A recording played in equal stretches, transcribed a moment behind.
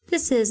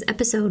This is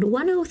episode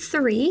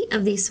 103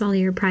 of the Swallow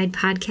Your Pride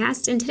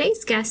podcast, and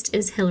today's guest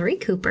is Hillary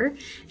Cooper.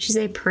 She's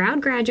a proud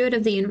graduate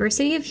of the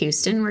University of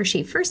Houston, where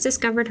she first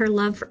discovered her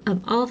love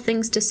of all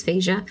things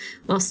dysphagia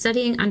while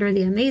studying under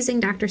the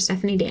amazing Dr.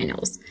 Stephanie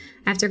Daniels.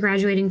 After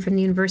graduating from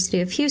the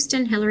University of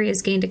Houston, Hillary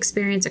has gained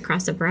experience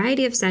across a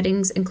variety of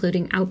settings,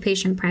 including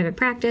outpatient private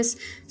practice,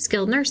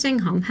 skilled nursing,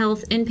 home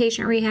health,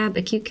 inpatient rehab,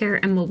 acute care,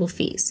 and mobile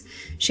fees.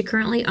 She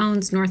currently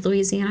owns North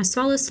Louisiana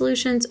Swallow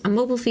Solutions, a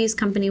mobile fees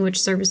company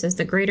which services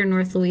the greater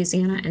North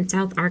Louisiana and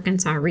South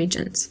Arkansas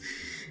regions.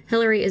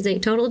 Hillary is a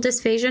total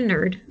dysphagia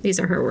nerd, these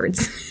are her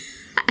words,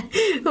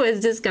 who has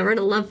discovered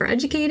a love for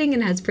educating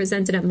and has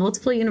presented at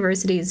multiple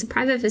universities,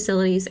 private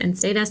facilities, and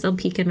state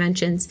SLP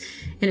conventions,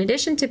 in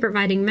addition to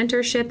providing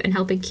mentorship and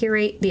helping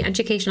curate the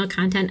educational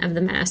content of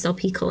the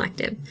MedSLP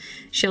Collective.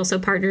 She also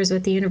partners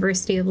with the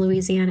University of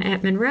Louisiana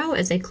at Monroe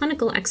as a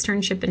clinical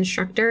externship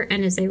instructor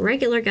and is a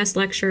regular guest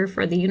lecturer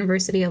for the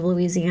University of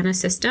Louisiana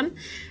system,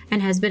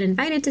 and has been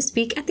invited to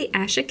speak at the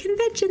ASHA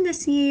convention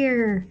this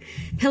year.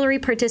 Hillary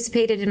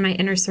participated in my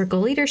Inner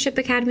Circle Leadership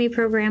Academy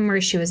program,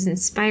 where she was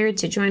inspired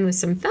to join with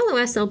some fellow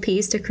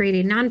SLPs to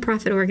create a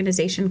nonprofit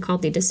organization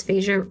called the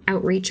Dysphagia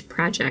Outreach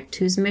Project,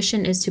 whose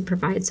mission is to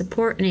provide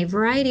support in a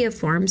variety of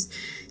forms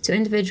to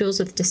individuals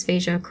with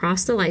dysphagia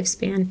across the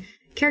lifespan,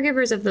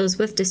 caregivers of those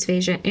with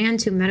dysphagia, and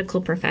to medical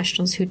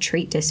professionals who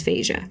treat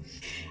dysphagia.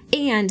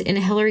 And in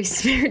Hillary's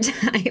spare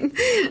time,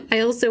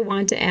 I also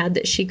want to add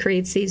that she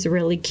creates these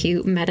really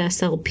cute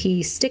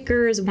MedSLP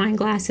stickers, wine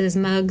glasses,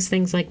 mugs,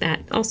 things like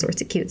that, all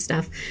sorts of cute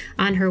stuff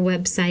on her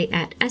website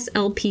at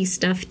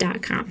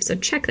slpstuff.com. So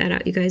check that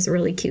out, you guys,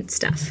 really cute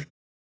stuff.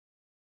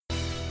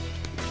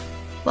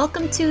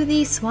 Welcome to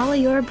the Swallow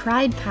Your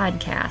Pride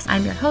podcast.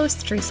 I'm your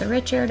host, Teresa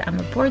Richard. I'm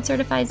a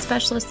board-certified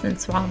specialist in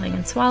swallowing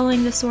and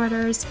swallowing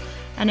disorders,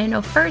 and I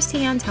know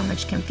firsthand how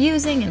much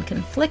confusing and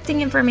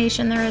conflicting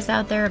information there is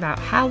out there about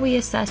how we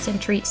assess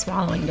and treat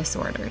swallowing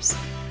disorders.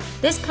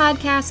 This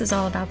podcast is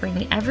all about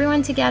bringing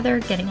everyone together,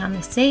 getting on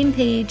the same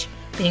page,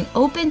 being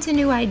open to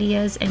new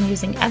ideas, and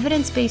using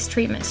evidence-based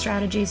treatment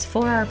strategies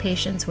for our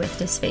patients with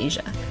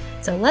dysphagia.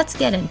 So let's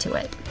get into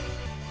it.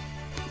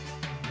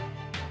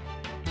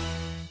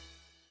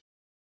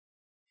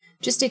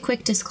 Just a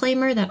quick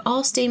disclaimer that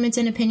all statements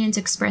and opinions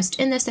expressed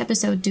in this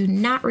episode do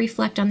not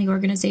reflect on the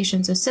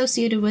organizations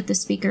associated with the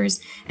speakers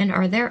and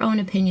are their own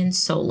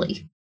opinions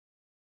solely.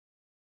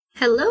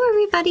 Hello,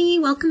 everybody.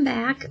 Welcome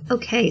back.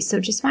 Okay, so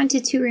just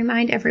wanted to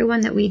remind everyone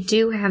that we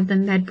do have the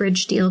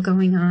MedBridge deal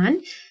going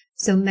on.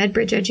 So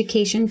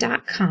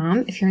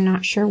medbridgeeducation.com, if you're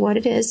not sure what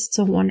it is, it's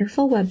a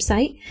wonderful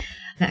website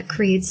that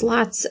creates they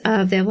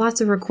have lots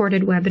of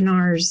recorded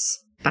webinars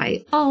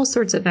by all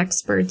sorts of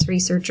experts,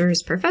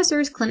 researchers,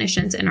 professors,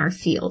 clinicians in our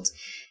field.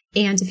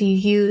 And if you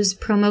use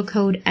promo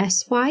code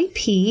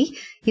SYP,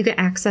 you get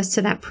access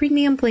to that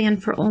premium plan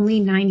for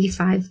only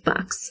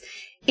 $95.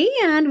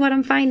 And what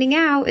I'm finding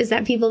out is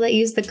that people that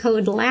used the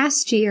code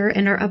last year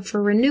and are up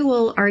for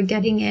renewal are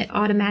getting it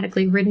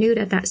automatically renewed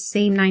at that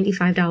same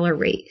 $95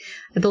 rate.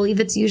 I believe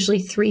it's usually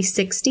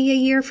 $360 a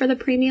year for the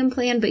premium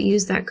plan, but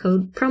use that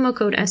promo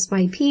code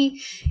SYP,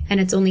 and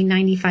it's only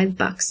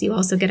 $95. You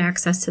also get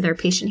access to their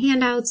patient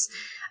handouts.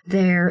 They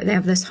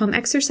have this home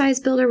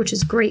exercise builder, which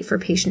is great for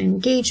patient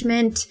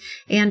engagement,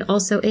 and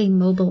also a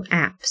mobile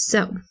app.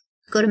 So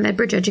go to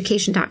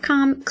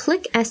medbridgeeducation.com,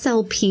 click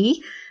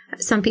SLP.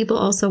 Some people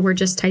also were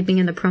just typing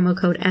in the promo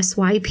code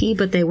SYP,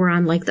 but they were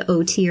on like the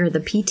OT or the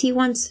PT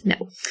ones.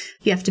 No,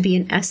 you have to be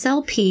an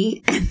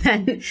SLP and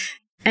then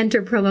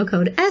enter promo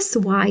code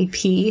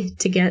SYP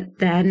to get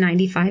that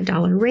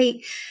 $95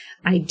 rate.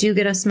 I do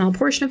get a small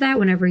portion of that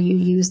whenever you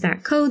use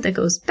that code that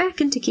goes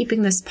back into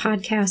keeping this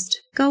podcast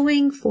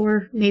going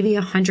for maybe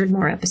 100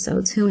 more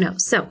episodes. Who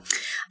knows? So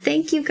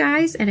thank you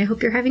guys, and I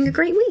hope you're having a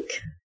great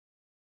week.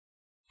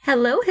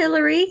 Hello,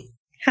 Hillary.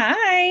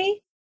 Hi.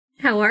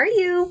 How are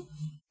you?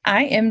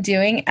 I am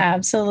doing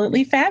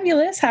absolutely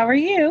fabulous. How are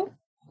you?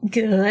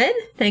 Good.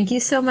 Thank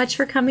you so much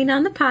for coming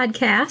on the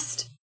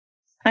podcast.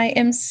 I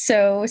am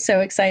so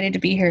excited to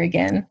be here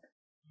again.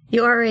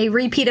 You are a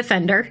repeat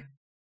offender.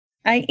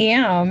 I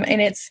am.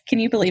 And can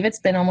you believe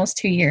it's been almost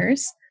 2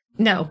 years?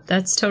 No,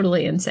 that's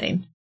totally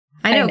insane.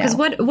 I know, because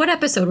what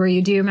episode were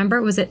you? Do you remember?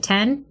 Was it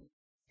 10?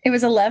 It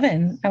was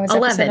 11. I was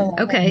 11.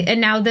 Okay. And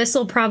now this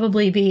will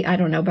probably be, I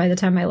don't know, by the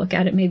time I look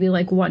at it, maybe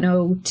like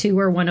 102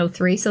 or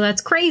 103. So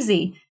that's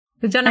crazy.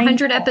 We've done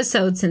 100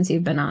 episodes since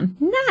you've been on.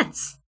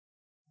 Nuts.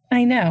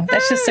 I know.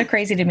 That's just so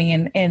crazy to me,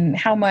 and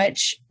how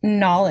much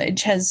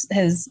knowledge has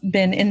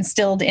been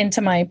instilled into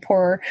my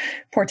poor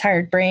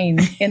tired brain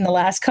in the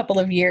last couple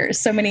of years.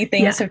 So many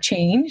things have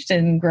changed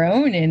and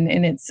grown,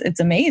 and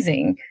it's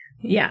amazing.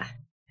 Yeah.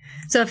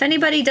 So if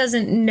anybody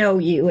doesn't know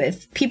you,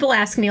 if people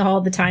ask me all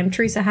the time,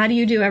 Teresa, how do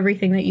you do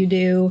everything that you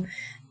do?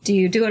 Do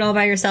you do it all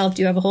by yourself?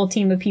 Do you have a whole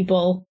team of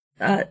people?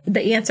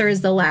 The answer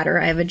is the latter.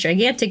 I have a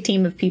gigantic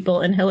team of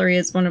people, and Hillary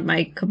is one of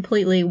my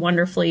completely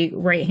wonderfully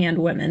right-hand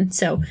women.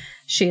 So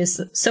she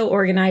is so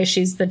organized.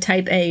 She's the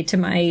type A to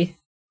my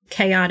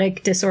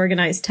chaotic,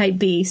 disorganized type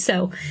B.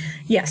 So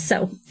yes,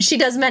 so she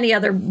does many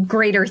other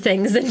greater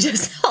things than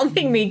just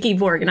helping me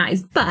keep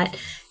organized. But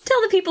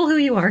tell the people who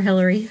you are,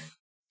 Hillary.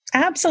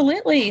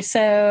 Absolutely.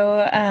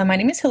 So my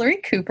name is Hillary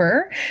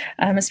Cooper.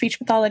 I'm a speech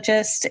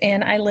pathologist,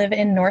 and I live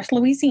in North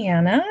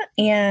Louisiana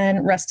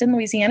and Ruston,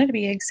 Louisiana, to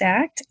be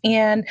exact.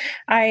 And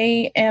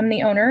I am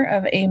the owner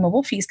of a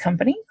mobile fees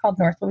company called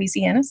North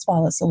Louisiana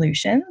Swallow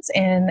Solutions,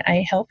 and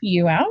I help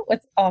you out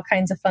with all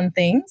kinds of fun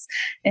things.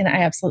 And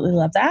I absolutely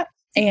love that.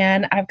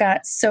 And I've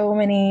got so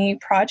many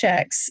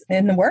projects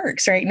in the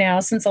works right now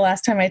since the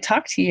last time I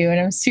talked to you,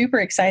 and I'm super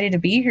excited to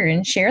be here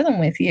and share them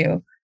with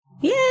you.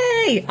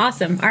 Yay!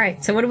 Awesome. All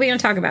right. So what are we going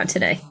to talk about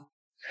today?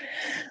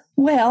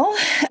 Well,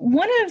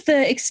 one of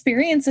the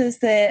experiences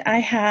that I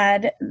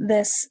had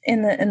this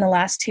in the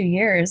last 2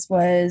 years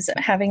was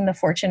having the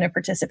fortune of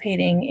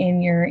participating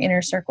in your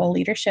Inner Circle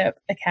Leadership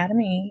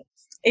Academy.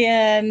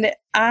 And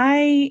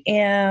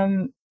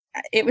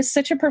it was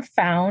such a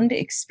profound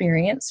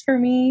experience for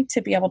me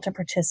to be able to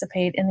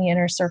participate in the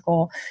Inner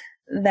Circle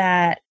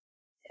that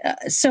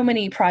so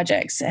many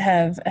projects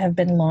have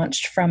been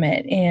launched from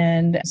it.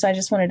 And so I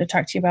just wanted to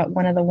talk to you about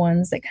one of the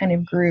ones that kind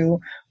of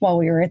grew while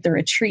we were at the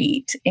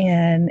retreat.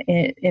 And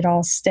it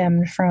all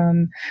stemmed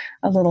from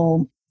a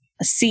little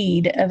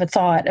seed of a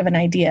thought of an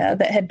idea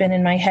that had been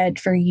in my head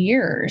for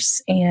years.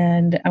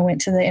 And I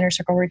went to the Inner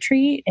Circle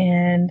retreat,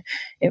 and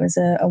it was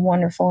a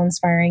wonderful,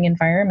 inspiring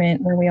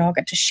environment where we all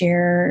got to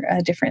share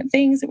different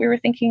things that we were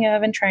thinking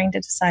of and trying to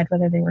decide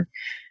whether they were,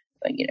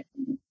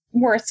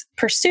 worth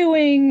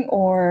pursuing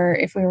or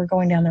if we were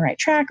going down the right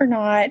track or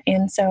not.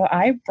 And so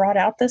I brought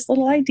out this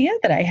little idea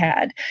that I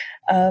had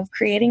of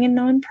creating a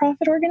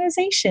nonprofit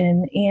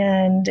organization,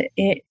 and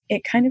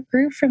it kind of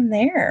grew from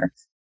there.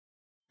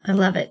 I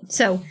love it.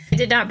 So I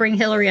did not bring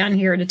Hillary on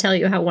here to tell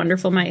you how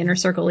wonderful my Inner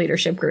Circle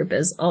Leadership Group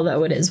is,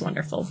 although it is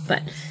wonderful.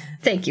 But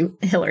thank you,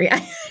 Hillary.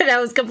 That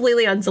was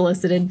completely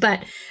unsolicited.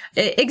 But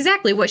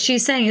exactly what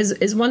she's saying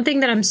is one thing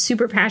that I'm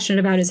super passionate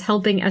about is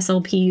helping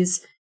SLPs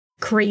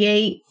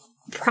create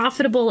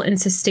profitable and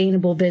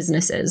sustainable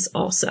businesses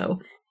also.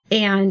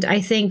 And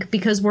I think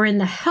because we're in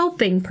the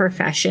helping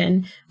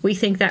profession, we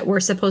think that we're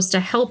supposed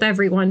to help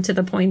everyone to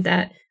the point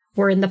that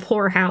we're in the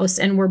poorhouse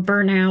and we're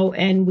burnout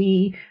and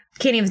we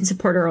can't even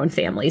support our own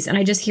families. And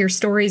I just hear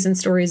stories and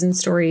stories and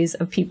stories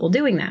of people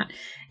doing that.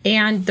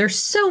 And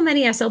there's so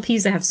many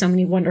SLPs that have so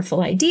many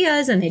wonderful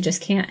ideas and they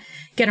just can't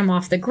get them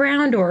off the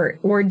ground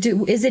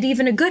is it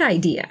even a good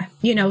idea?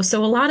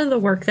 So a lot of the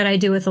work that I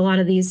do with a lot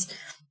of these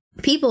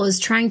people is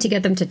trying to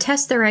get them to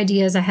test their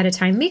ideas ahead of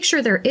time, make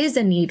sure there is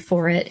a need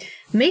for it,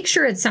 make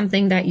sure it's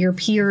something that your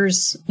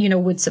peers,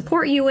 would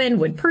support you in,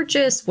 would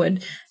purchase,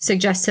 would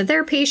suggest to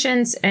their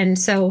patients. And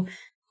so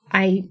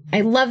I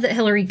love that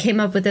Hillary came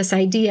up with this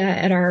idea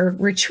at our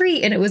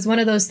retreat. And it was one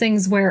of those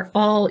things where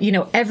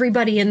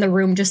everybody in the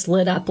room just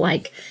lit up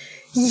like,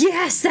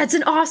 yes, that's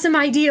an awesome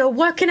idea.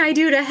 What can I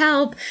do to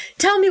help?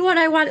 Tell me what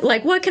I want.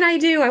 Like, what can I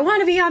do? I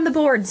want to be on the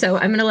board. So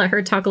I'm going to let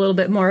her talk a little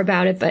bit more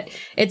about it. But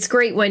it's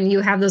great when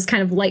you have those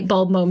kind of light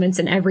bulb moments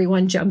and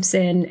everyone jumps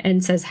in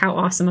and says how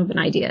awesome of an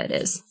idea it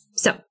is.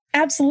 So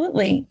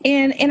absolutely.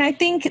 And I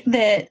think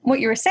that what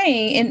you were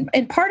saying,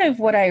 and part of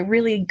what I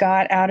really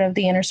got out of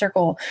the Inner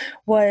Circle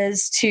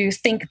was to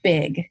think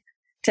big,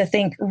 to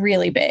think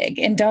really big,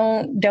 and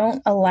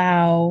don't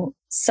allow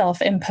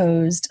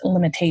self-imposed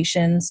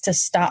limitations to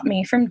stop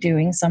me from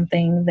doing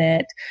something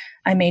that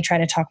I may try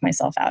to talk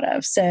myself out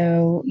of.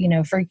 So,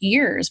 for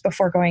years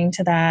before going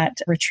to that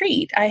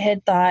retreat, I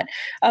had thought,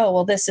 oh,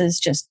 well, this is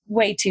just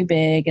way too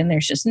big and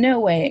there's just no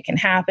way it can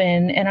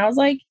happen. And I was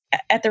like,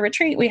 at the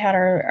retreat, we had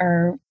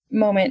our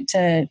moment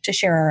to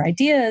share our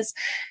ideas.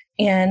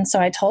 And so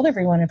I told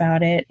everyone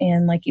about it.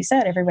 And like you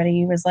said,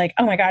 everybody was like,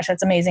 oh my gosh,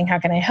 that's amazing. How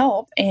can I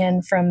help?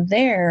 And from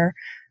there,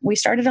 we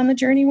started on the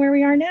journey where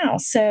we are now.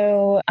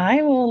 So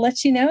I will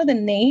let you know the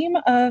name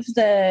of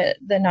the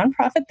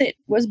nonprofit that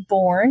was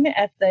born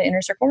at the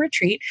Inner Circle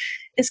Retreat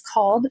is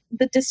called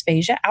the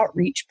Dysphagia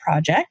Outreach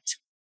Project.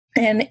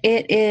 And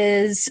it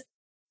is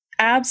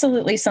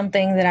absolutely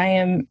something that I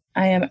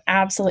am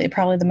absolutely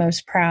probably the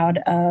most proud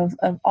of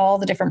all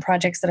the different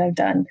projects that I've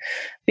done,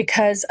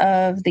 because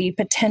of the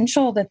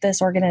potential that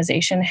this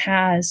organization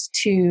has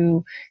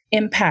to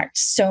impact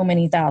so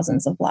many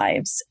thousands of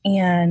lives.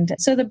 And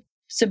so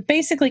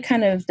basically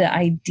kind of the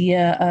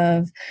idea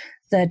of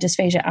the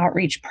Dysphagia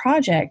Outreach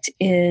Project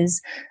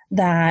is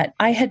that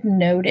I had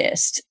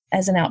noticed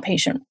as an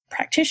outpatient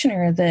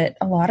practitioner that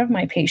a lot of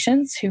my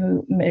patients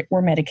who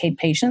were Medicaid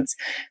patients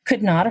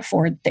could not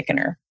afford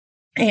thickener.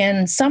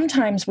 And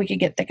sometimes we could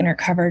get thickener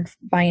covered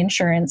by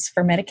insurance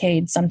for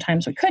Medicaid,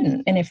 sometimes we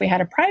couldn't. And if we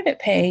had a private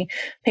pay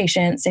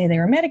patient, say they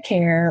were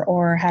Medicare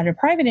or had a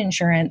private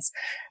insurance,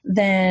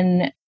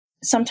 then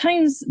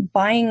sometimes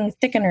buying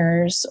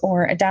thickeners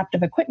or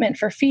adaptive equipment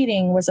for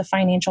feeding was a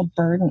financial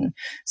burden.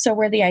 So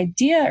where the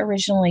idea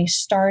originally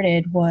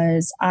started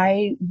was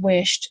I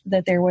wished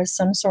that there was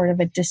some sort of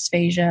a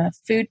dysphagia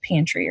food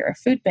pantry or a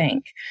food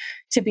bank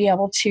to be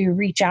able to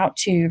reach out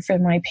to for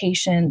my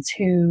patients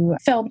who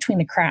fell between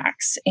the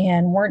cracks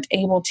and weren't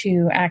able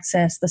to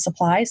access the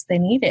supplies they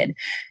needed.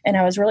 And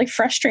I was really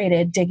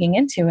frustrated digging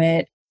into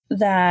it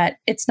that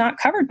it's not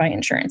covered by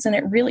insurance, and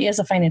it really is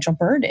a financial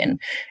burden.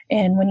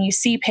 And when you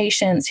see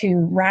patients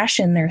who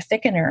ration their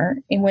thickener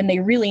and when they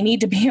really need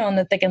to be on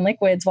the thickened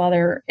liquids while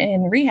they're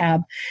in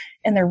rehab,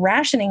 and they're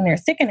rationing their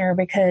thickener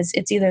because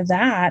it's either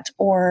that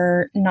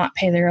or not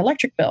pay their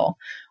electric bill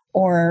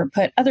or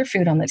put other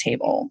food on the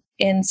table.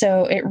 And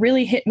so it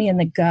really hit me in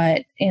the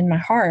gut, in my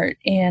heart.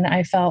 And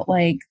I felt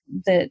like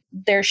that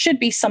there should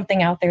be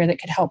something out there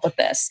that could help with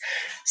this.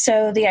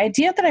 So the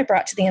idea that I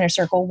brought to the inner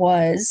circle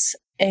was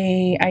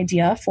an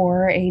idea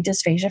for a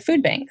dysphagia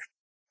food bank.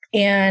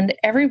 And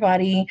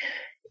everybody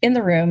in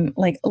the room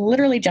like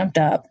literally jumped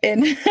up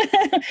and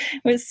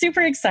was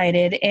super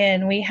excited.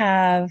 And we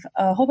have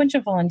a whole bunch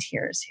of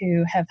volunteers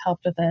who have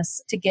helped with us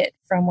to get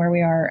from where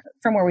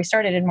we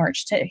started in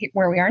March to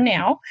where we are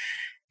now.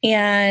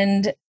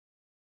 And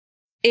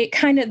it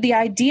kind of, the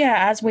idea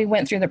as we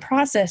went through the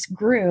process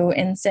grew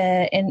and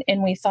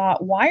we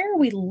thought, why are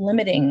we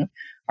limiting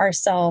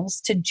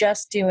ourselves to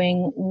just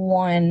doing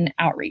one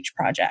outreach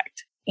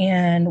project?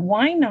 And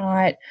why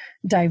not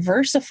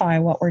diversify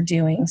what we're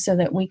doing so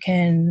that we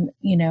can,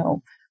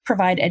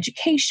 provide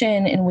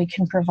education and we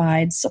can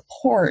provide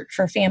support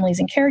for families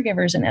and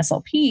caregivers and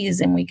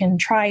SLPs, and we can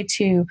try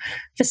to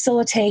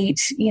facilitate,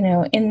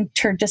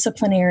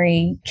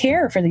 interdisciplinary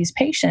care for these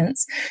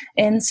patients.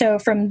 And so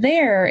from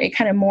there, it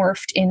kind of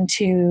morphed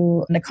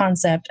into the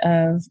concept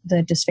of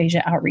the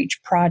Dysphagia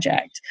Outreach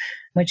Project,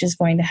 which is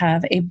going to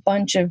have a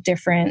bunch of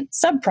different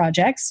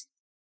sub-projects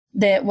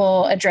that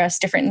will address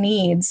different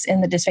needs in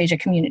the dysphagia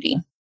community.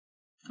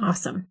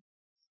 Awesome.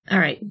 All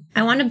right.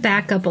 I want to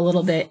back up a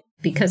little bit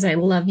because I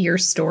love your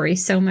story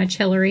so much,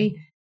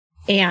 Hillary.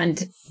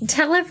 And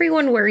tell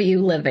everyone where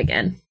you live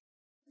again.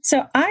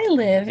 So I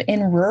live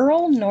in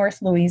rural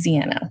North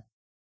Louisiana.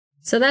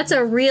 So that's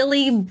a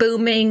really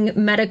booming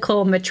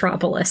medical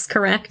metropolis,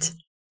 correct?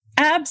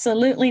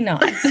 Absolutely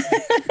not.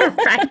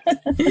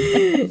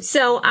 Right.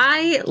 So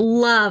I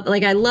love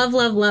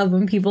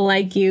when people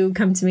like you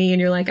come to me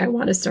and you're like, I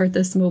want to start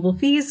this mobile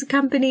fees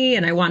company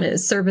and I want to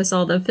service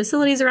all the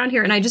facilities around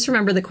here. And I just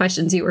remember the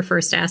questions you were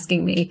first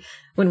asking me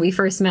when we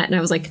first met. And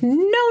I was like,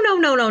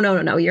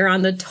 no, you're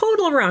on the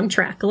total wrong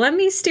track. Let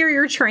me steer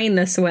your train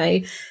this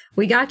way.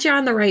 We got you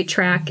on the right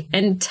track.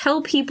 And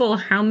tell people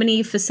how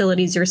many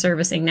facilities you're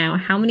servicing now,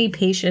 how many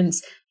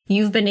patients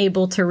you've been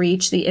able to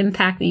reach, the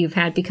impact that you've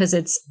had, because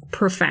it's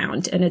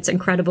profound and it's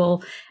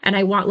incredible. And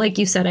I want, like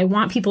you said, I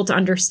want people to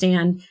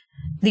understand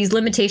these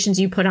limitations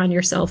you put on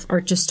yourself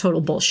are just total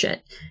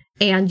bullshit.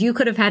 And you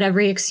could have had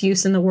every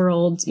excuse in the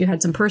world. You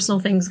had some personal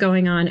things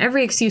going on,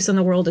 every excuse in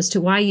the world as to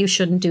why you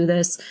shouldn't do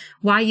this,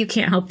 why you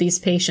can't help these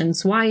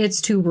patients, why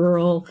it's too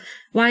rural,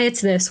 why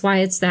it's this, why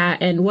it's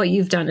that. And what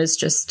you've done is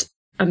just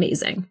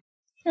amazing.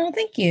 Well,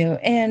 thank you.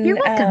 And you're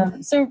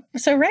welcome. So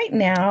right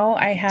now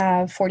I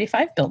have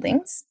 45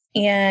 buildings,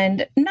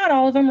 and not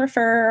all of them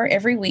refer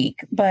every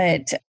week,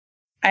 but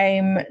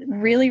I'm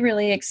really,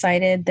 really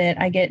excited that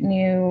I get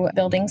new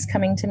buildings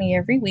coming to me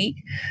every week,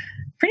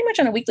 pretty much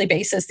on a weekly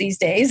basis these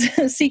days,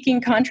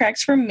 seeking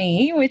contracts from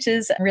me, which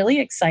is really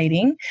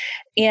exciting.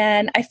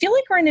 And I feel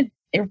like we're in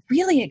a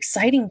really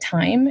exciting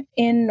time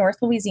in North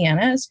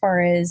Louisiana as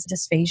far as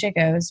dysphagia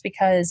goes,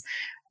 because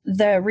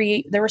the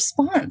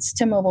response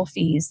to mobile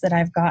fees that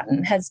I've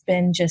gotten has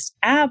been just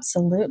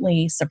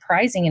absolutely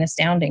surprising and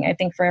astounding, I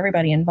think, for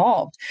everybody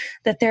involved,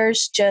 that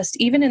there's just,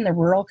 even in the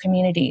rural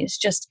communities,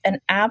 just an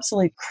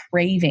absolute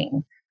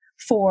craving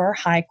for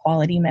high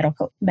quality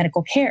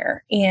medical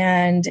care.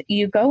 And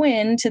you go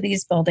into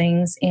these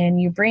buildings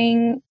and you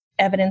bring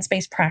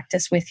evidence-based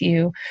practice with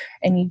you,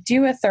 and you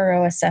do a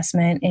thorough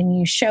assessment and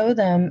you show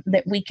them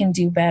that we can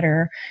do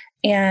better.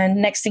 And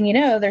next thing you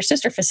know, their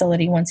sister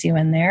facility wants you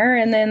in there,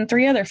 and then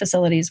 3 other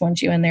facilities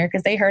want you in there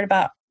because they heard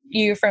about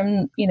you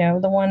from,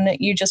 the one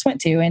that you just went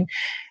to.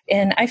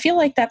 And I feel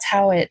like that's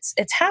how it's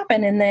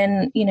happened. And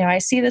then, I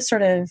see this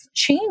sort of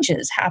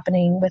changes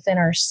happening within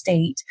our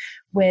state,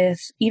 with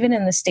even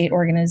in the state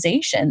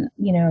organization.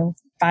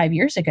 5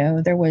 years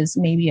ago, there was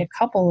maybe a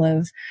couple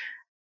of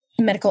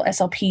medical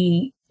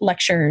SLP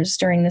lectures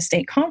during the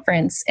state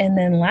conference. And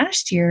then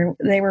last year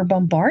they were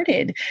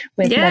bombarded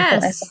with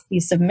medical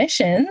SLP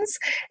submissions,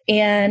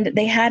 and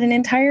they had an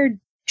entire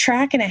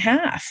track and a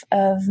half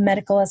of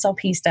medical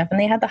SLP stuff, and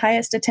they had the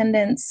highest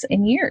attendance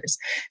in years.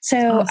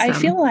 So awesome. I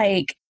feel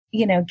like,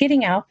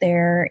 getting out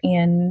there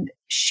and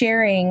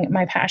sharing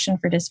my passion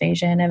for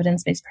dysphagia and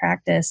evidence-based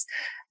practice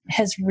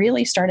has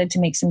really started to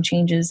make some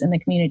changes in the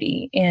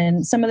community.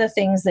 And some of the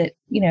things that,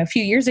 a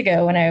few years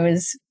ago when I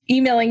was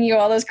emailing you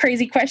all those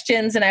crazy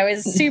questions and I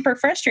was super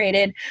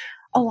frustrated,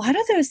 a lot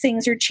of those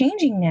things are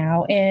changing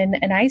now. And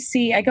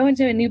I go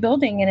into a new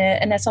building and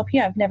an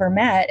SLP I've never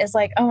met is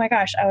like, oh my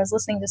gosh, I was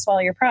listening to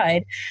Swallow Your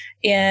Pride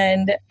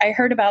and I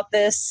heard about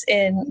this,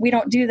 and we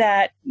don't do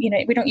that.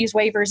 We don't use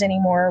waivers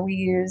anymore. We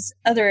use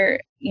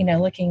other,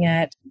 looking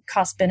at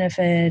cost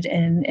benefit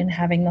and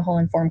having the whole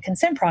informed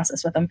consent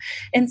process with them.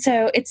 And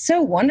so it's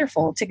so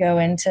wonderful to go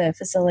into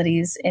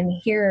facilities and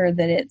hear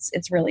that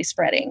it's really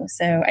spreading.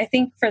 So I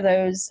think for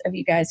those of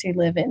you guys who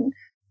live in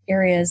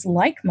areas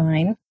like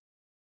mine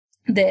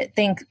that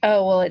think,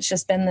 oh, well, it's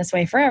just been this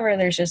way forever,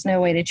 there's just no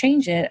way to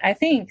change it. I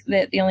think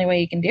that the only way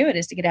you can do it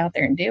is to get out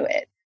there and do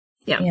it.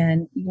 Yeah.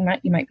 And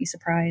you might be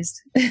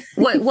surprised.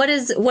 What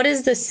is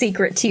the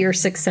secret to your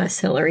success,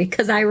 Hillary?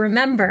 Because I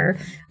remember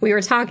we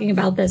were talking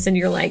about this and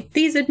you're like,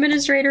 these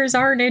administrators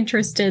aren't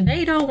interested.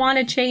 They don't want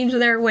to change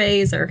their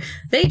ways, or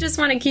they just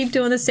want to keep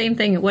doing the same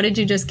thing. What did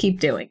you just keep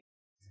doing?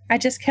 I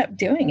just kept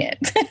doing it.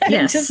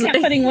 Yes. Just kept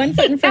putting one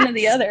foot in front of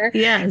the other.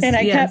 Yes. And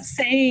I kept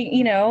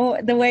saying,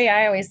 the way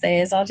I always say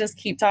is I'll just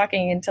keep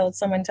talking until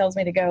someone tells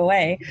me to go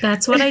away.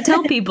 That's what I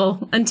tell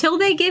people. Until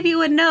they give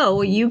you a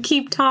no, you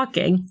keep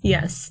talking.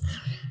 Yes.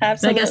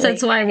 Absolutely. I guess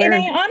that's why we're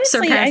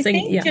surpassing. I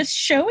think just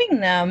showing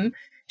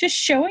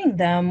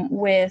them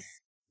with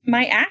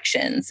my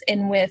actions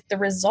and with the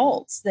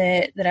results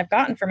that I've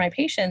gotten for my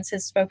patients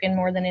has spoken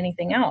more than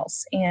anything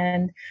else.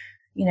 And,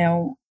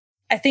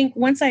 I think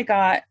once I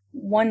got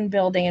one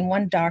building and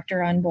one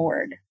doctor on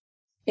board,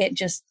 it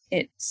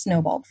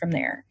snowballed from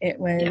there. It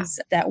was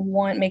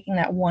making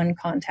that one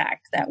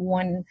contact, that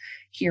one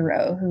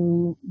hero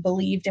who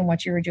believed in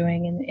what you were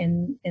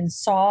doing and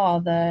saw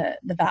the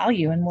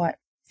value in what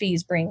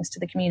fees brings to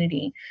the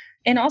community.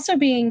 And also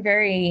being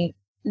very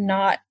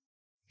not,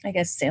 I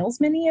guess,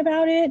 salesman-y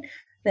about it,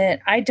 that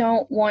I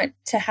don't want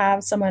to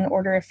have someone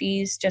order a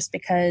fees just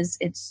because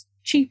it's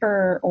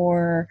cheaper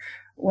or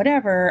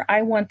whatever.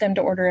 I want them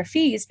to order a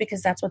fees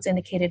because that's what's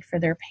indicated for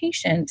their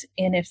patient.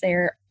 And if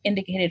they're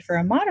indicated for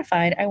a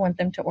modified, I want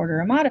them to order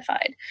a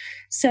modified.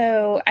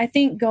 So I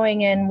think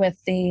going in with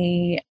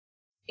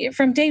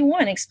from day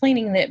one,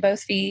 explaining that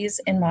both fees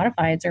and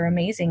modifieds are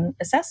amazing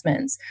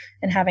assessments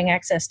and having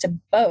access to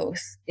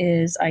both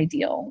is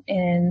ideal.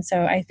 And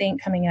so I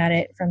think coming at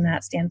it from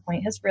that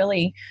standpoint has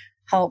really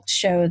helped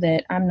show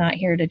that I'm not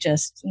here to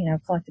just,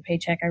 collect a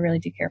paycheck. I really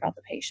do care about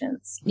the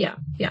patients. Yeah.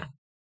 Yeah.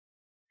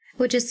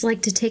 Would just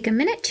like to take a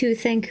minute to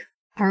thank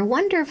our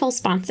wonderful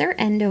sponsor,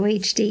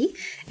 EndoHD.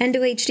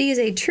 EndoHD is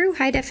a true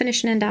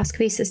high-definition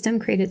endoscopy system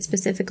created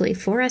specifically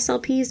for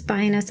SLPs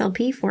by an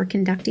SLP for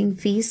conducting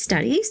FEES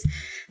studies.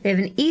 They have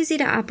an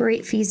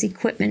easy-to-operate FEES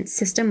equipment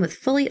system with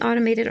fully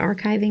automated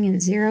archiving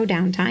and zero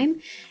downtime,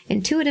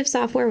 intuitive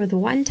software with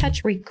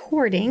one-touch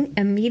recording,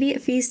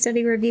 immediate FEES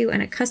study review,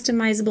 and a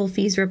customizable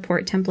FEES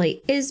report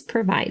template is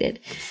provided.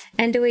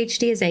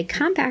 EndoHD is a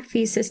compact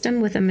FEES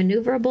system with a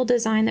maneuverable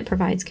design that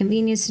provides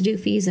convenience to do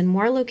FEES in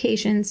more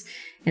locations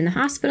in the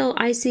hospital,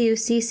 ICU,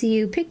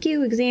 CCU,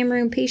 PICU, exam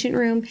room, patient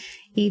room,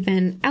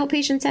 even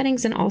outpatient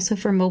settings, and also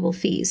for mobile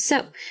fees.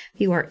 So if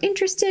you are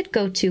interested,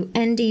 go to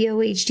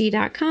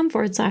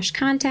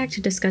ndohd.com/contact to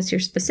discuss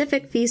your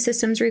specific fee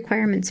systems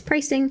requirements,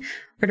 pricing,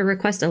 or to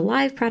request a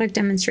live product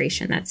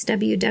demonstration. That's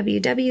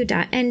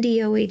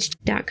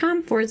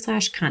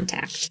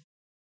www.ndohd.com/contact.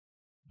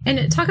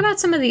 And talk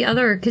about some of the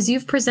other, because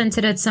you've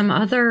presented at some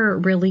other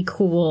really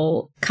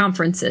cool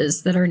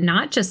conferences that are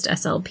not just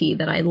SLP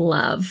that I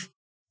love.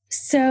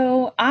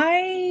 So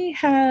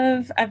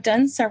I've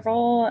done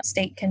several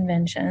state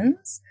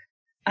conventions.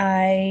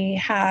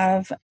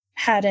 I've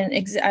been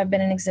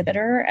an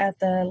exhibitor at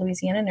the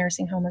Louisiana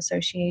Nursing Home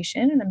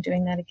Association, and I'm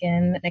doing that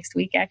again next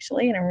week,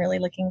 actually, and I'm really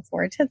looking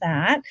forward to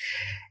that.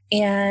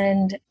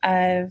 And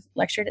I've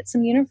lectured at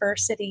some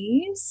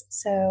universities,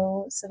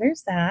 so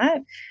there's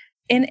that.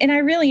 And I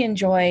really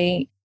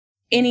enjoy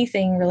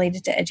anything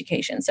related to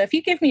education. So if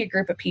you give me a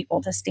group of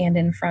people to stand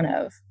in front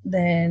of,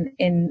 then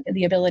in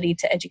the ability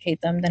to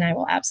educate them, then I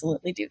will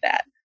absolutely do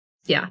that.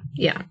 Yeah.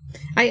 Yeah.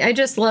 I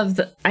just love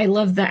I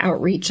love the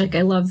outreach. Like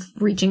I love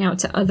reaching out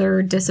to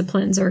other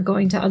disciplines or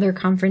going to other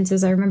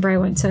conferences. I remember I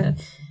went to,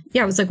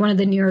 it was like one of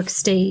the New York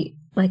State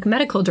like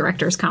medical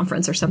directors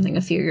conference or something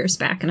a few years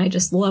back. And I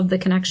just love the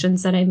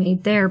connections that I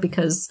made there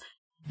because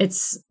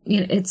it's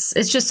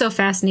just so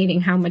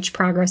fascinating how much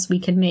progress we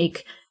can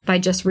make by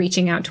just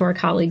reaching out to our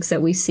colleagues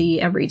that we see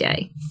every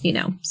day,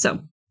 so.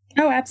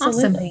 Oh,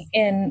 absolutely.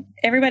 Awesome. And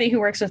everybody who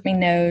works with me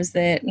knows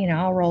that,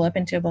 I'll roll up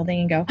into a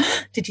building and go,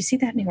 did you see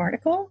that new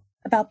article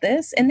about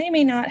this? And they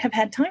may not have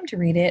had time to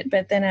read it,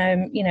 but then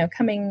I'm,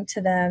 coming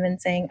to them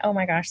and saying, oh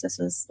my gosh, this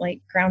was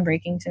like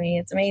groundbreaking to me.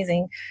 It's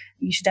amazing.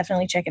 You should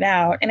definitely check it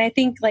out. And I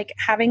think like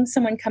having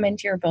someone come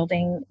into your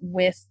building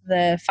with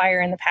the fire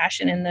and the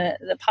passion and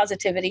the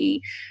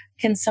positivity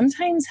can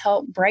sometimes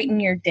help brighten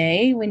your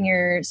day when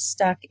you're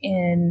stuck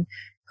in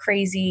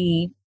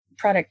crazy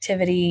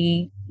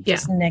productivity,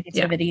 just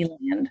negativity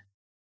land.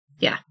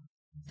 Yeah.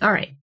 All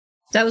right.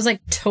 That was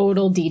like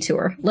total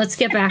detour. Let's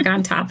get back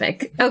on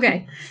topic.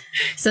 Okay.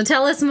 So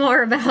tell us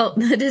more about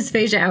the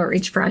Dysphagia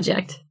Outreach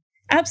Project.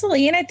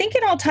 Absolutely. And I think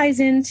it all ties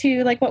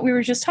into like what we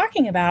were just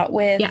talking about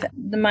with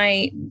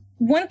my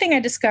one thing I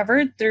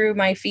discovered through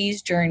my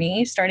fees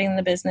journey, starting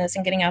the business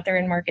and getting out there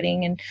and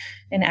marketing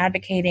and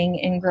advocating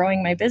and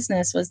growing my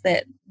business, was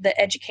that the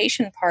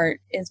education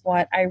part is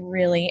what I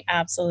really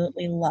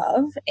absolutely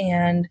love.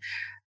 And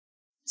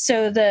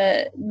so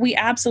we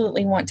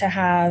absolutely want to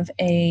have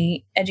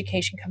a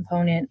education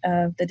component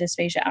of the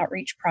Dysphagia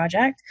Outreach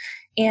Project.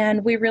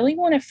 And we really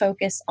want to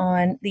focus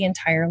on the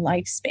entire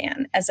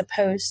lifespan as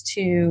opposed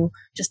to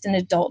just an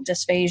adult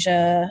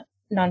dysphagia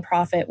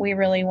nonprofit. We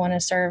really want to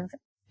serve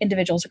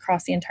individuals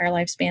across the entire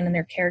lifespan and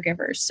their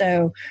caregivers.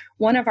 So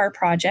one of our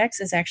projects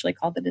is actually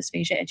called the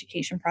Dysphagia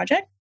Education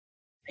Project.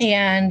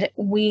 And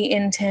we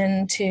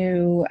intend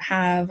to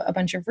have a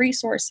bunch of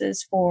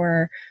resources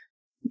for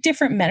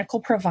different medical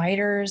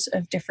providers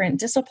of different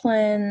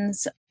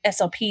disciplines,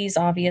 SLPs,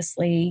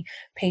 obviously,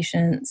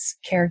 patients,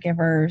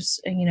 caregivers.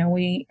 You know,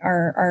 we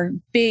are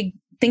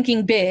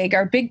thinking big.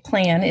 Our big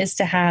plan is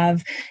to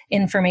have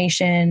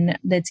information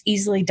that's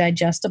easily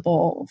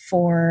digestible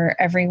for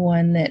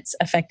everyone that's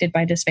affected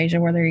by dysphagia,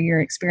 whether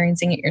you're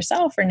experiencing it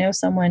yourself or know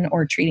someone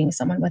or treating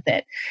someone with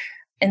it.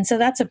 And so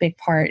that's a big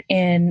part.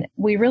 And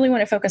we really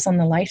want to focus on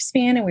the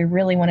lifespan, and we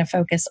really want to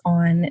focus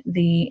on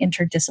the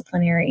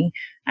interdisciplinary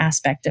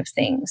aspect of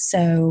things.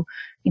 So,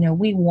 you know,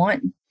 we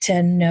want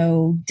to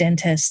know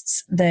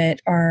dentists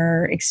that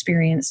are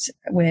experienced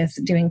with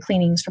doing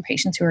cleanings for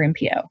patients who are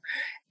NPO.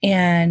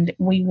 And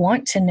we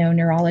want to know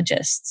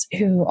neurologists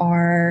who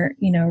are,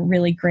 you know,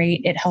 really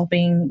great at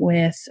helping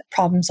with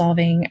problem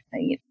solving,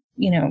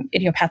 you know,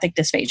 idiopathic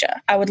dysphagia.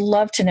 I would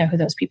love to know who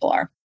those people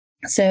are.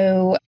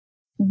 So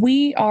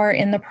we are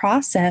in the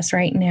process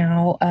right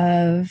now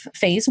of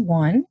phase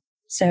 1.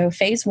 So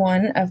phase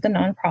 1 of the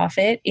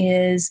nonprofit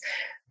is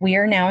we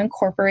are now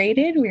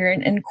incorporated. We're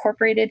an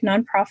incorporated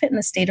nonprofit in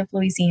the state of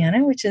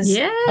Louisiana, which is,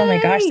 oh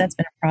my gosh, that's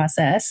been a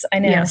process. I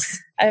know. Yes.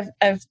 I've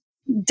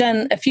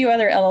done a few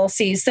other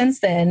LLCs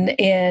since then,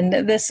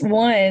 and this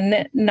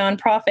one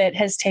nonprofit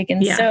has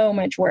taken so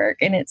much work,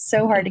 and it's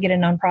so hard to get a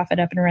nonprofit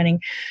up and running.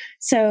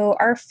 So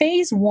our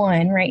phase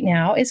 1 right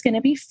now is going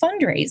to be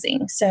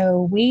fundraising.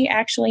 So we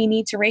actually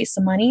need to raise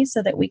some money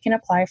so that we can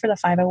apply for the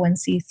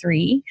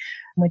 501c3,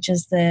 which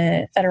is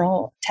the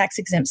federal tax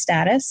exempt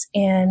status.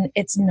 And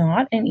it's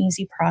not an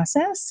easy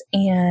process,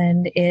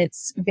 and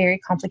it's very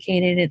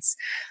complicated. It's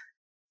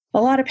a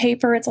lot of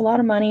paper. It's a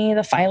lot of money.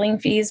 The filing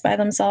fees by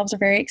themselves are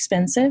very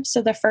expensive.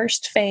 So the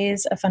first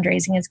phase of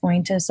fundraising is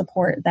going to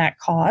support that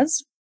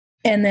cause.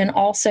 And then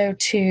also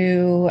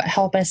to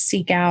help us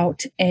seek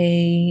out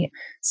a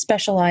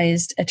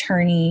specialized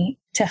attorney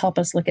to help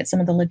us look at some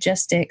of the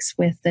logistics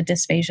with the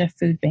Dysphagia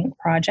Food Bank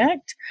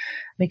project,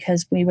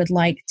 because we would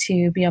like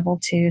to be able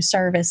to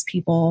service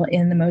people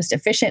in the most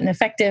efficient and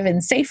effective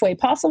and safe way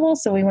possible.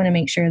 So we want to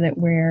make sure that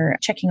we're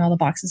checking all the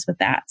boxes with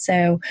that.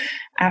 So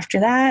after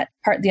that,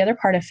 the other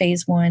part of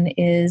phase 1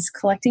 is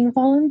collecting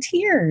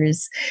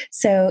volunteers.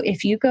 So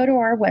if you go to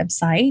our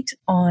website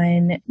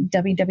on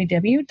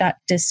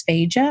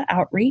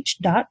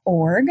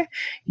www.dysphagiaoutreach.org,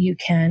 you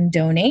can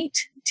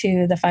donate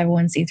to the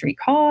 501c3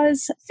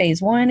 cause,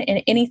 phase 1,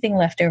 and anything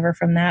left over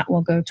from that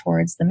will go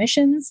towards the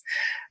missions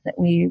that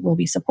we will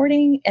be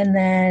supporting. And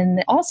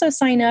then also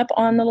sign up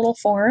on the little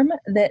form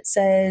that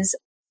says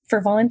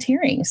for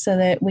volunteering so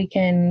that we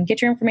can get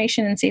your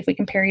information and see if we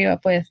can pair you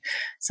up with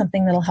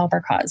something that'll help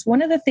our cause.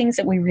 One of the things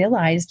that we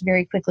realized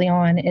very quickly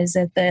on is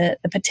that the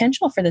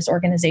potential for this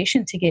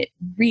organization to get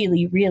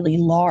really, really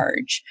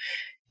large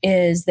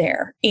is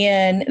there.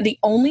 And the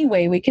only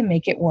way we can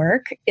make it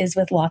work is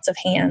with lots of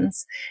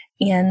hands.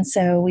 And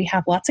so we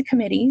have lots of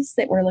committees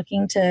that we're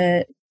looking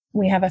to,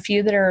 we have a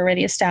few that are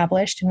already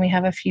established, and we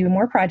have a few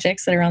more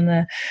projects that are in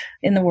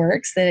the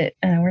works that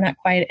we're not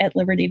quite at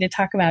liberty to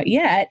talk about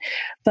yet,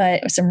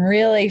 but some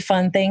really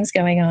fun things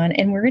going on.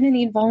 And we're going to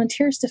need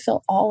volunteers to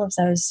fill all of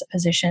those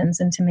positions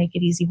and to make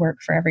it easy work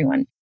for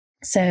everyone.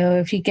 So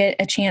if you get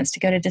a chance to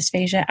go to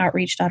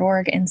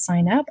dysphagiaoutreach.org and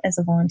sign up as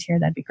a volunteer,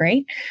 that'd be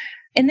great.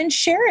 And then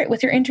share it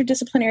with your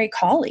interdisciplinary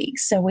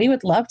colleagues. So we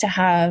would love to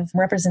have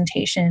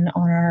representation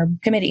on our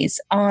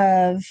committees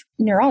of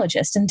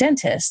neurologists and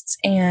dentists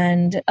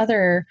and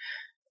other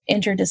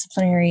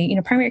interdisciplinary,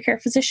 primary care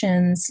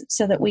physicians,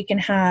 so that we can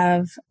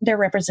have their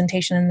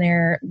representation and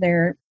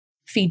their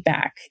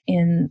feedback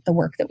in the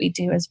work that we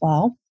do as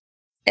well.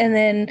 And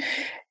then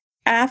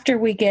after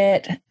we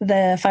get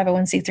the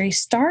 501c3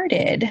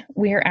 started,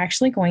 we are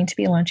actually going to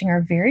be launching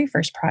our very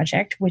first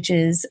project, which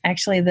is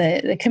actually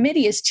the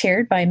committee is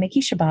chaired by Mickey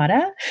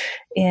Shibata.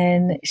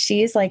 And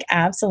she is like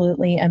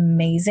absolutely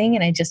amazing.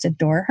 And I just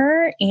adore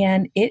her.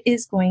 And it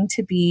is going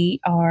to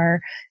be our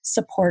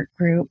support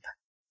group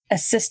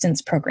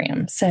assistance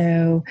program.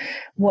 So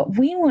what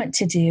we want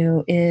to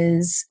do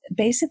is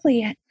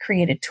basically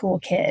create a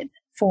toolkit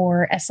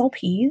for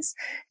SLPs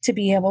to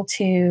be able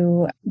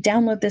to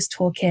download this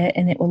toolkit,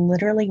 and it will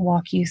literally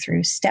walk you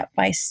through step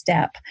by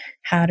step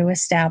how to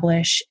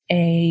establish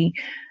a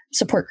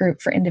support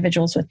group for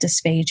individuals with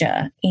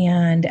dysphagia.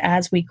 And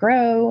as we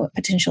grow,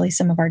 potentially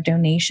some of our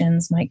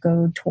donations might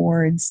go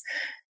towards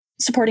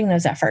supporting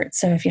those efforts.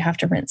 So if you have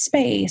to rent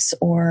space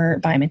or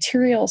buy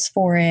materials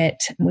for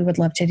it, we would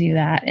love to do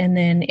that. And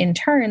then in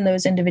turn,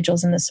 those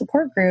individuals in the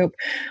support group,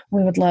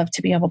 we would love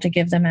to be able to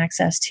give them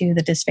access to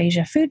the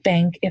Dysphagia food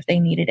bank if they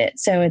needed it.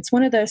 So it's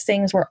one of those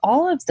things where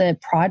all of the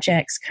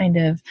projects kind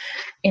of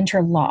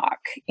interlock,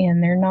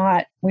 and they're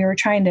not, we were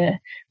trying to,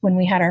 when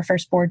we had our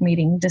first board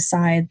meeting,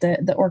 decide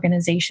the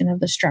organization of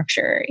the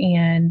structure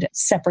and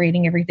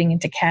separating everything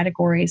into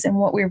categories. And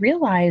what we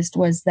realized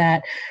was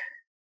that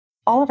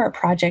all of our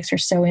projects are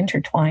so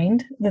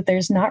intertwined that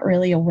there's not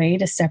really a way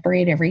to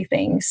separate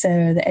everything.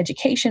 So the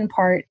education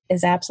part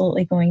is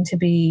absolutely going to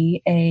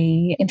be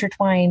a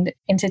intertwined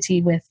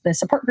entity with the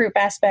support group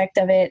aspect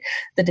of it.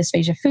 The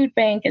Dysphagia Food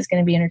Bank is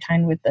going to be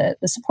intertwined with the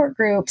support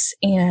groups,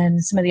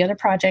 and some of the other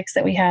projects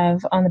that we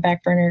have on the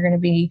back burner are going to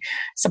be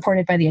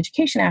supported by the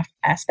education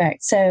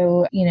aspect.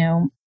 So,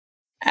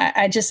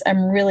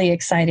 I'm really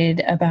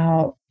excited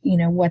about,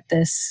 what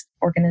this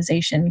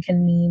organization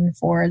can mean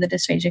for the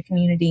dysphagia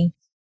community.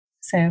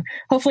 So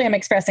hopefully I'm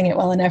expressing it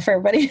well enough for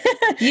everybody.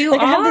 You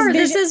are.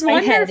 This is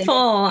wonderful.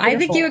 I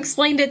think you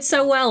explained it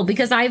so well,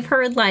 because I've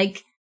heard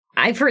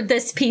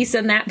this piece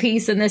and that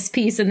piece and this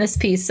piece and this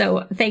piece.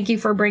 So thank you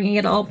for putting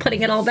it all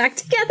back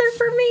together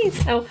for me.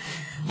 So,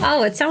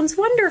 it sounds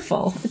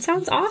wonderful. It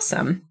sounds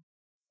awesome.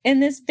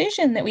 And this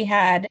vision that we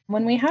had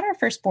when we had our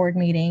first board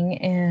meeting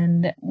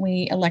and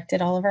we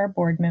elected all of our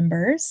board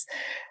members,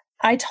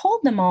 I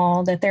told them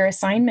all that their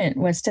assignment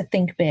was to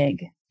think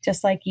big,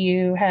 just like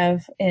you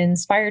have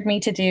inspired me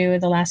to do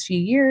the last few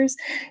years,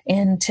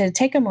 and to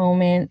take a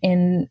moment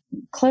and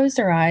close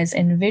their eyes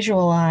and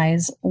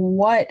visualize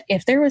what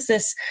if there was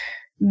this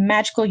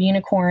magical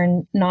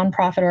unicorn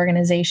nonprofit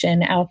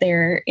organization out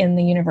there in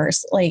the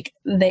universe, like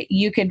that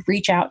you could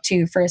reach out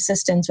to for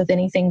assistance with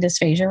anything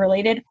dysphagia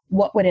related,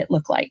 what would it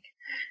look like?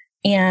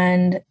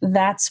 And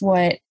that's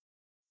what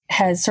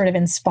has sort of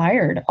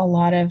inspired a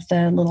lot of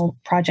the little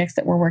projects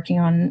that we're working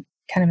on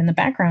kind of in the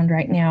background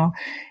right now.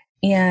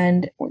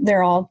 And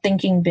they're all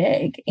thinking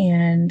big,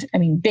 and I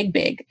mean,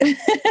 big.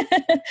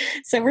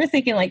 So we're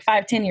thinking like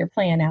 5-10 year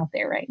plan out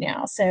there right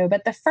now. So,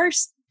 but the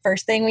first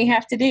thing we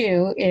have to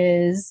do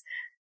is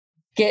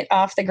get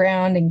off the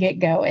ground and get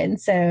going.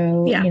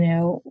 So,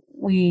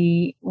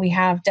 we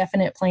have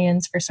definite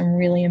plans for some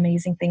really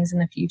amazing things in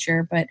the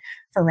future. But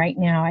for right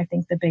now, I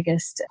think the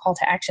biggest call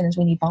to action is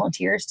we need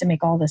volunteers to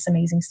make all this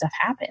amazing stuff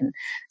happen.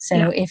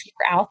 So if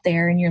you're out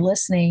there and you're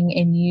listening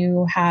and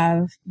you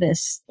have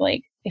this,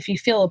 if you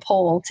feel a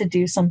pull to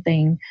do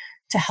something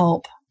to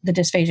help the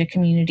dysphagia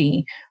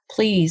community,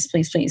 please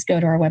go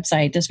to our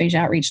website,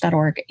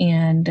 dysphagiaoutreach.org,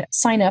 and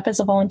sign up as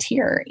a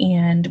volunteer.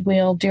 And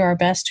we'll do our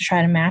best to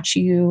try to match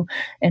you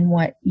and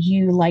what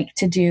you like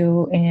to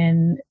do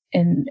and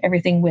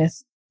everything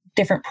with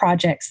different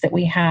projects that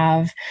we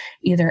have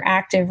either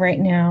active right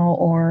now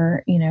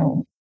or,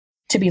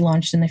 to be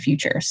launched in the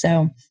future.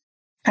 So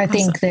I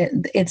think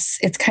that it's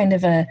kind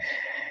of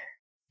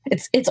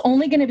it's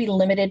only going to be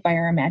limited by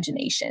our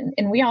imagination,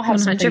 and we all have 100%.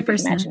 Some pretty big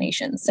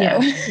imagination.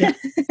 So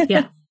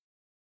yeah.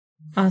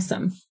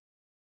 Awesome.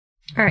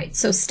 All right.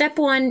 So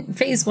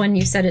phase one,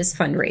 you said, is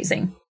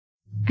fundraising.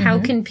 Mm-hmm. How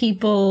can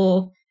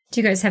people,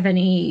 do you guys have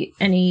any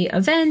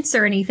events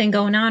or anything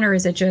going on, or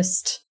is it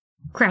just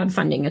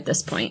crowdfunding at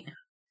this point?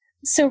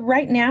 So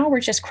right now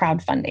we're just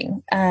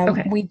crowdfunding.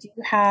 Okay. We do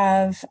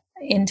have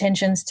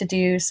intentions to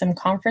do some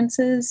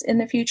conferences in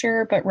the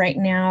future, but right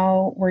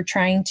now we're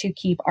trying to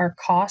keep our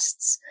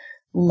costs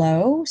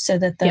low so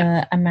that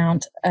the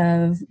amount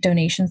of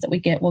donations that we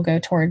get will go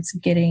towards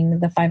getting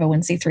the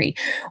 501c3.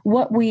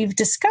 What we've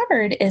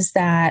discovered is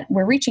that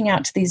we're reaching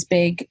out to these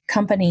big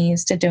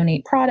companies to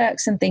donate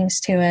products and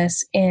things to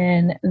us,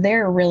 and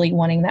they're really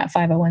wanting that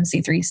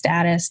 501c3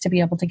 status to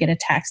be able to get a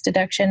tax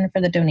deduction for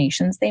the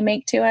donations they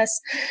make to us.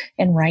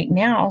 And right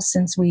now,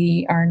 since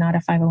we are not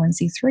a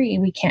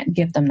 501c3, we can't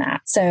give them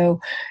that.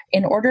 So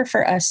in order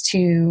for us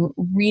to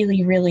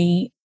really,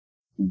 really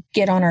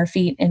get on our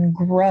feet and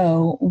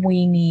grow,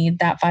 we need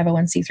that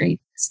 501c3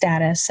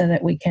 status so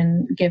that we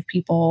can give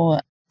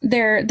people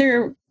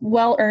their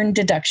well-earned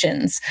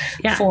deductions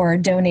for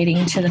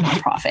donating to the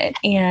nonprofit.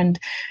 And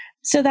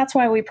so that's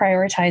why we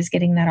prioritize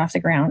getting that off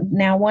the ground.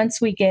 Now, once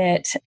we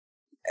get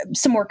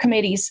some more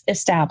committees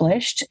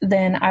established,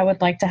 then I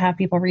would like to have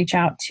people reach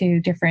out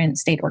to different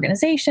state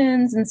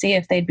organizations and see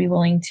if they'd be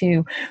willing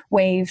to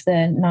waive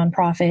the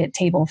nonprofit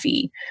table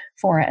fee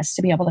for us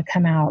to be able to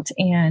come out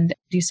and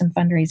do some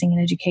fundraising and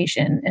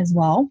education as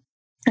well.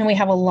 And we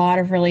have a lot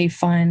of really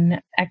fun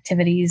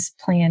activities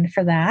planned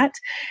for that.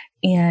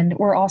 And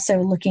we're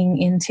also looking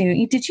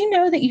into, did you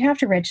know that you have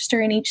to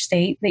register in each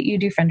state that you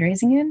do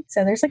fundraising in?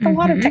 So there's a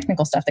lot of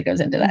technical stuff that goes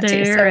into that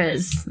too. There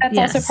is. That's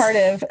also part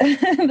of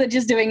the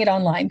just doing it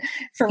online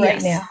for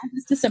right now,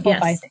 just to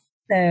simplify things.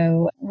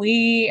 So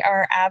we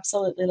are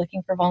absolutely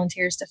looking for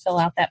volunteers to fill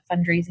out that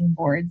fundraising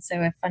board.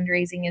 So if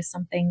fundraising is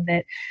something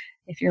that,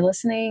 if you're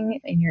listening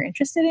and you're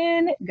interested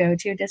in, go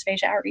to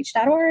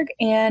dysphagiaoutreach.org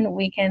and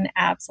we can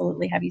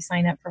absolutely have you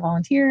sign up for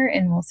volunteer,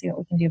 and we'll see what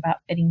we can do about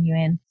fitting you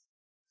in.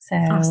 So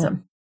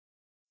awesome.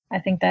 I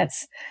think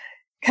that's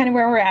kind of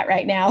where we're at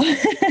right now.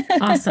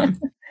 Awesome.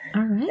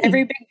 All right.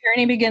 Every big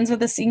journey begins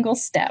with a single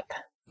step.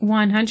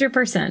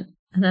 100%.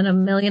 And then a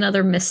million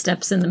other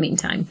missteps in the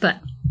meantime. But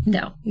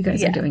no, you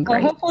guys are doing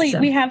great. Well, hopefully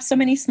we have so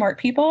many smart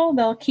people,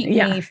 they'll keep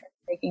me from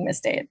making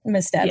missteps.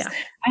 Yeah.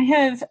 I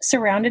have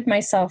surrounded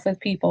myself with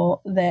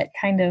people that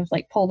kind of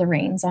like pull the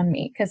reins on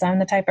me, because I'm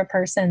the type of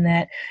person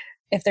that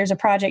if there's a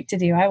project to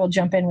do, I will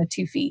jump in with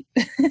 2 feet,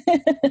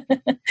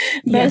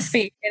 both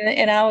feet,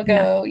 and I will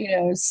go,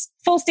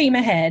 full steam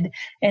ahead.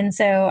 And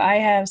so I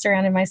have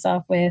surrounded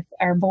myself with,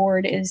 our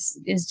board is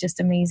just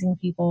amazing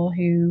people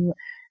who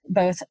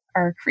both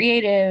are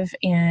creative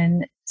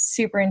and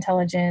super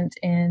intelligent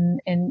and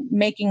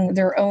making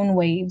their own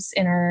waves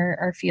in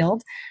our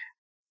field.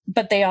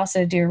 But they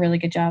also do a really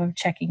good job of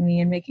checking me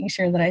and making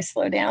sure that I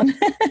slow down.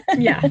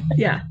 Yeah.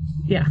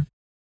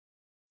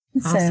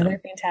 So they're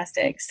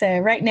fantastic. So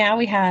right now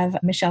we have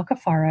Michelle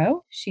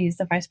Cafaro. She's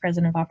the Vice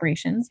President of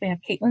Operations. We have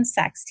Caitlin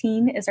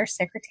Saxteen as our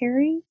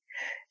Secretary.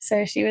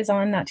 So she was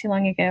on not too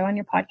long ago on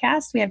your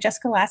podcast. We have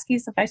Jessica Lasky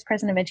is the Vice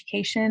President of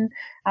Education.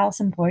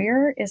 Allison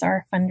Boyer is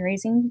our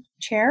Fundraising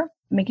Chair.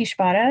 Mickey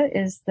Spada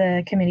is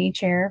the Committee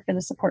Chair for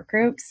the support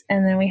groups.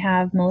 And then we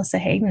have Melissa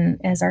Hayden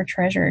as our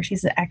Treasurer.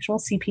 She's the actual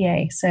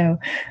CPA. So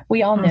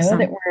we all know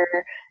that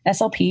we're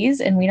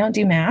SLPs and we don't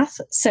do math.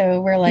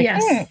 So we're like,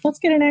 let's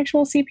get an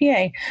actual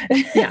CPA.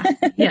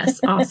 Yes.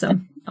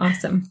 Awesome.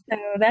 So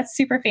that's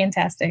super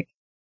fantastic.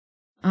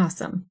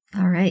 Awesome.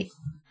 All right.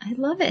 I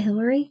love it,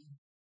 Hillary.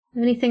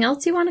 Anything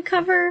else you want to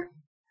cover?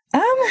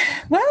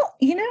 Well,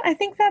 I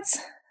think that's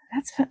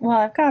well,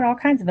 I've got all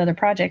kinds of other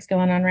projects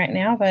going on right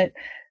now, but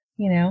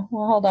we'll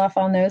hold off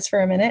on those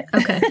for a minute.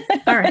 Okay.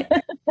 All right.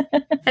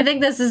 I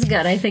think this is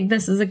good. I think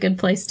this is a good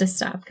place to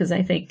stop, because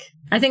I think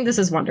this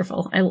is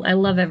wonderful. I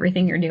love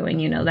everything you're doing.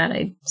 You know that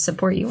I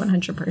support you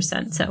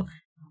 100%. So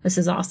this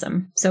is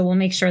awesome. So we'll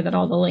make sure that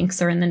all the links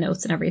are in the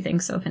notes and everything.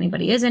 So if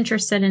anybody is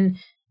interested in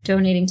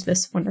donating to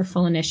this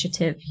wonderful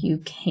initiative, you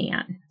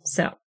can.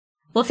 So,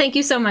 well, thank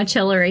you so much,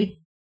 Hillary.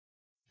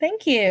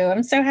 Thank you.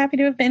 I'm so happy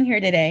to have been here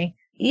today.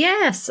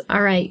 Yes.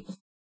 All right.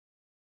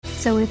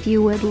 So if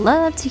you would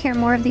love to hear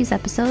more of these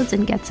episodes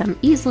and get some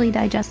easily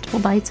digestible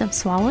bites of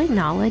swallowing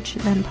knowledge,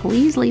 then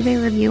please leave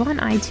a review on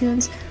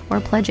iTunes or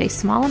pledge a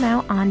small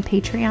amount on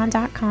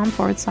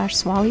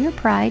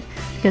patreon.com/swallowyourpride,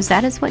 because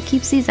that is what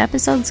keeps these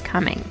episodes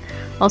coming.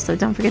 Also,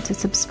 don't forget to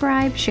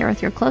subscribe, share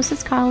with your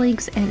closest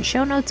colleagues, and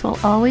show notes will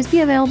always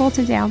be available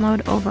to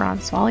download over on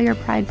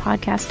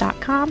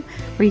swallowyourpridepodcast.com,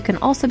 where you can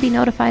also be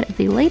notified of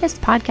the latest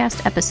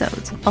podcast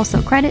episodes.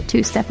 Also, credit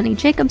to Stephanie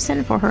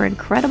Jacobson for her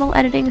incredible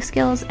editing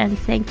skills, and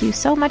thank you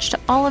so much to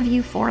all of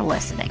you for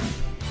listening.